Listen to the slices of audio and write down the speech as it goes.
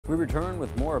We return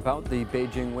with more about the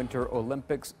Beijing Winter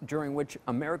Olympics, during which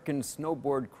American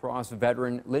snowboard cross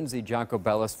veteran Lindsey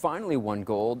Jacobellis finally won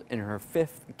gold in her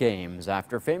 5th Games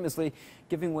after famously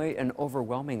giving away an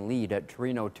overwhelming lead at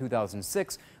Torino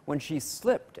 2006 when she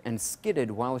slipped and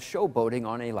skidded while showboating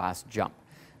on a last jump.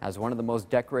 As one of the most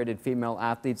decorated female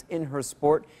athletes in her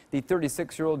sport, the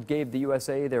 36-year-old gave the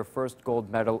USA their first gold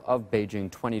medal of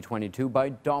Beijing 2022 by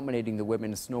dominating the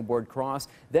women's snowboard cross,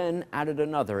 then added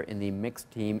another in the mixed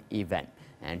team event.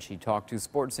 And she talked to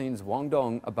Sports Scene's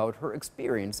Wang about her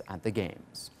experience at the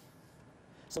Games.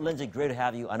 So, Lindsey, great to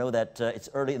have you. I know that it's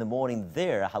early in the morning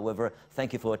there. However,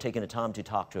 thank you for taking the time to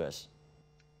talk to us.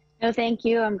 No, thank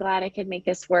you. I'm glad I could make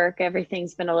this work.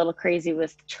 Everything's been a little crazy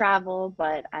with travel,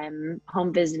 but I'm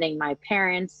home visiting my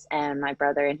parents, and my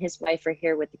brother and his wife are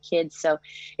here with the kids. So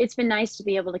it's been nice to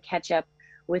be able to catch up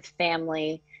with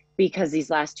family, because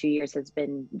these last 2 years has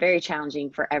been very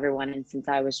challenging for everyone. And since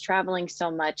I was traveling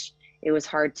so much, it was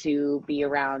hard to be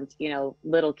around,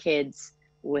 little kids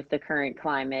with the current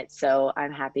climate. So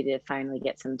I'm happy to finally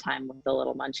get some time with the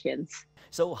little munchkins.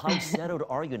 So how settled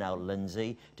are you now,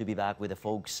 Lindsey, to be back with the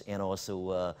folks, and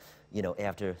also,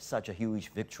 after such a huge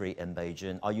victory in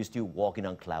Beijing? Are you still walking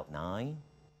on cloud 9?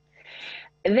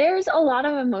 There's a lot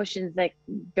of emotions that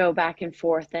go back and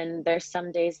forth, and there's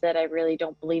some days that I really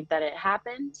don't believe that it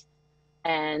happened,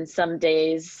 and some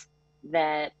days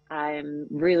that I'm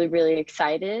really, really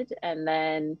excited, and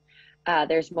then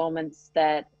there's moments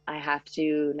that I have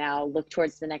to now look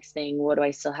towards the next thing. What do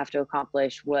I still have to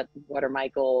accomplish? What are my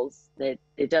goals? That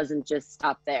it doesn't just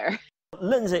stop there.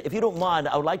 Lindsey, if you don't mind,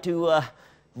 I would like to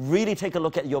really take a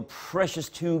look at your precious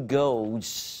 2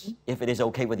 golds, if it is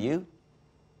okay with you.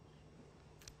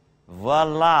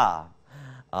 Voila!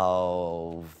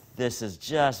 Oh, this is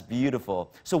just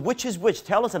beautiful. So which is which?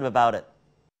 Tell us about it.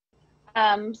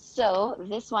 So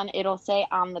this one, it'll say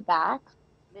on the back.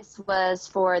 This was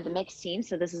for the mixed team,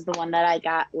 so this is the one that I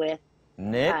got with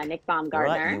Nick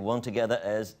Baumgartner. Right, you won together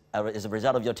as a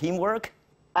result of your teamwork?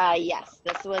 Yes,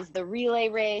 this was the relay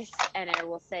race, and it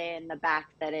will say in the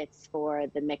back that it's for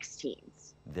the mixed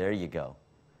teams. There you go.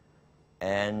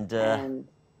 And they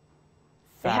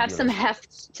have some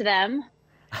heft to them.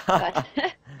 But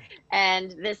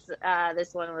and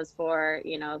this one was for,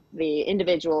 the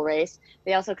individual race.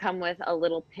 They also come with a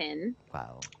little pin.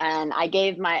 Wow. And I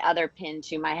gave my other pin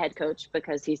to my head coach,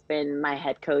 because he's been my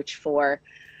head coach for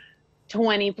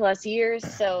 20 plus years.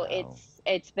 So wow.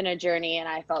 It's been a journey, and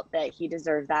I felt that he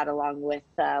deserved that along with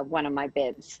one of my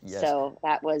bibs. Yes. So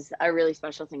that was a really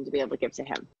special thing to be able to give to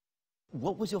him.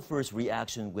 What was your first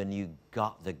reaction when you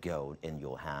got the gold in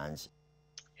your hands?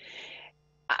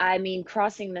 I mean,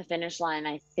 crossing the finish line,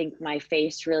 I think my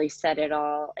face really said it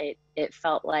all. It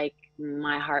felt like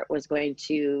my heart was going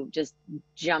to just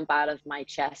jump out of my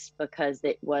chest, because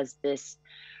it was this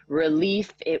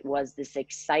relief. It was this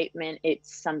excitement.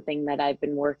 It's something that I've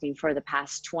been working for the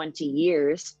past 20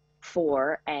 years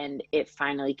for, and it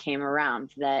finally came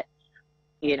around that,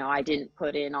 I didn't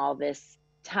put in all this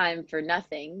time for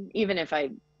nothing. Even if I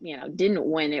didn't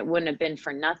win, it wouldn't have been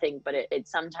for nothing, but it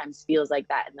sometimes feels like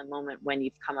that in the moment when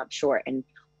you've come up short. And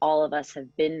all of us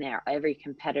have been there. Every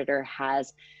competitor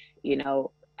has,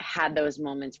 had those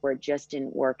moments where it just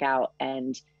didn't work out,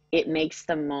 and it makes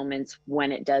the moments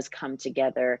when it does come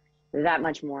together that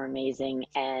much more amazing,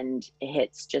 and it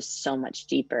hits just so much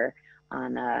deeper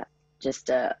on a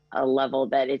level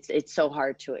that it's so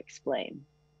hard to explain.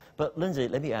 But Lindsey,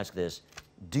 let me ask this.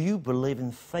 Do you believe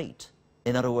in fate?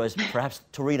 In other words, perhaps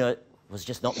Torino was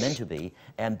just not meant to be,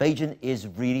 and Beijing is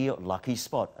really a lucky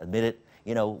spot. Admit it,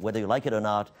 whether you like it or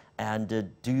not. And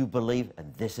do you believe,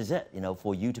 and this is it,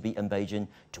 for you to be in Beijing,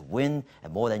 to win,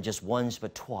 and more than just once,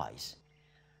 but twice?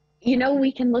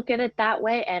 We can look at it that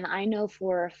way, and I know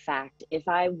for a fact, if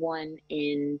I won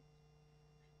in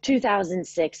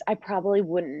 2006, I probably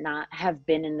would not have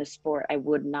been in the sport. I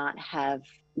would not have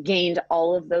gained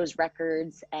all of those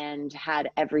records and had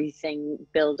everything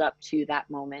build up to that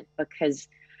moment, because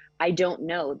I don't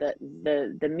know that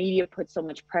the media put so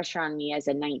much pressure on me as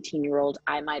a 19-year-old.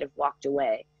 I might have walked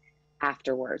away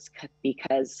afterwards,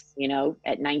 because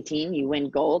at 19 you win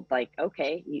gold, like,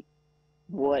 okay,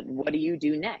 what do you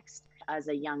do next? As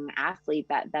a young athlete,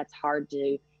 that's hard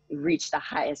to reach the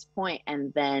highest point,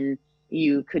 and then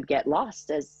you could get lost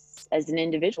as an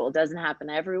individual. It doesn't happen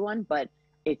to everyone, but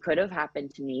it could have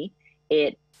happened to me.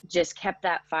 It just kept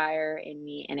that fire in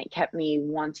me, and it kept me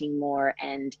wanting more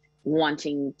and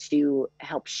wanting to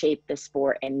help shape the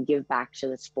sport and give back to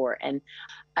the sport. And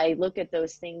I look at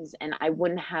those things, and I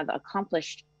wouldn't have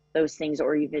accomplished those things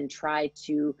or even tried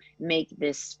to make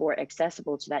this sport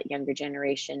accessible to that younger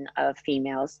generation of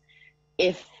females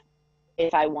if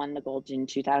if I won the gold in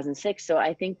 2006. So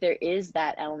I think there is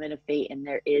that element of fate, and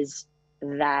there is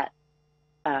that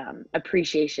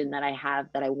appreciation that I have,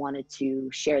 that I wanted to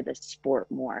share the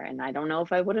sport more. And I don't know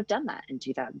if I would have done that in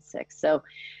 2006. So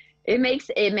it makes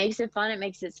it fun. It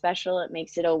makes it special. It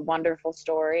makes it a wonderful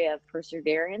story of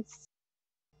perseverance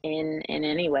in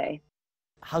any way.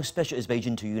 How special is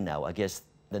Beijing to you now? I guess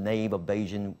the name of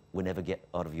Beijing will never get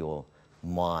out of your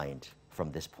mind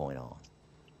from this point on.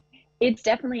 It's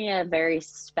definitely a very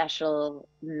special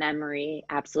memory.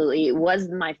 Absolutely. It was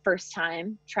my first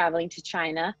time traveling to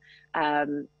China.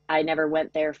 I never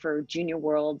went there for Junior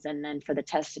Worlds, and then for the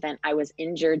test event, I was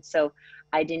injured. So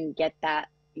I didn't get that,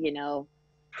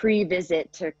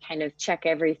 pre-visit to kind of check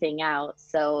everything out.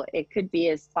 So it could be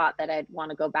a spot that I'd want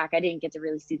to go back. I didn't get to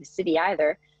really see the city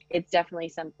either. It's definitely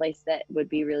some place that would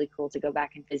be really cool to go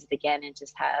back and visit again and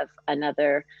just have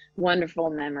another wonderful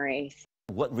memory.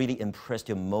 What really impressed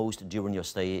you most during your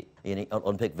stay in the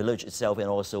Olympic Village itself, and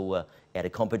also at the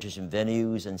competition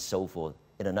venues and so forth,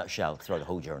 in a nutshell, throughout the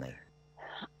whole journey?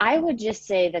 I would just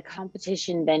say the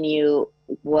competition venue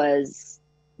was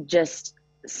just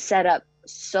set up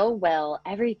so well.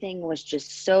 Everything was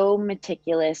just so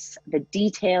meticulous, the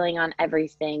detailing on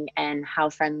everything, and how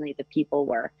friendly the people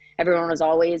were. Everyone was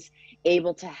always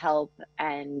able to help,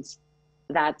 and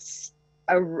it's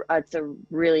a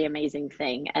really amazing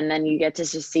thing. And then you get to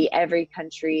just see every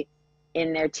country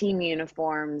in their team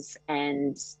uniforms,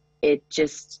 and it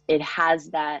has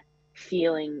that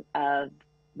feeling of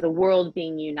the world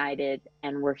being united,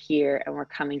 and we're here and we're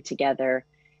coming together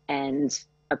and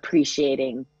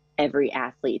appreciating every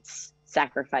athlete's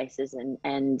sacrifices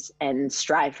and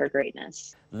strive for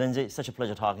greatness. Lindsey, such a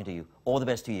pleasure talking to you. All the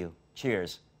best to you.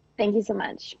 Cheers. Thank you so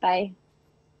much. Bye.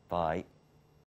 Bye.